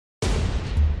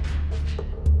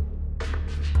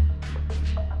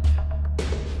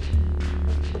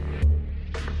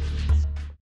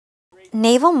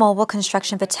Naval Mobile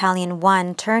Construction Battalion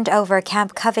 1 turned over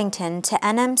Camp Covington to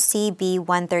NMCB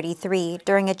 133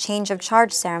 during a change of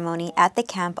charge ceremony at the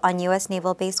camp on U.S.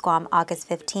 Naval Base Guam August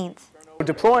 15th.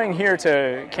 Deploying here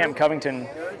to Camp Covington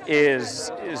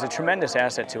is a tremendous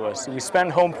asset to us. We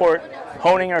spend home port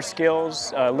honing our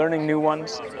skills, learning new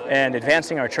ones, and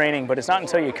advancing our training, but it's not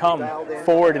until you come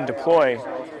forward and deploy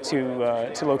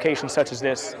to locations such as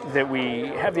this that we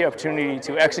have the opportunity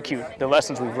to execute the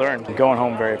lessons we've learned. Going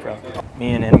home very proud.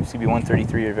 Me and NMCB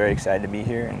 133 are very excited to be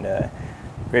here and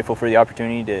grateful for the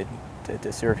opportunity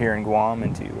to serve here in Guam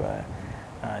and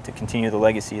to continue the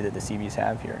legacy that the CBs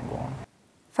have here in Guam.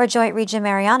 For Joint Region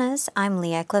Marianas, I'm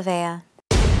Leah Clavea.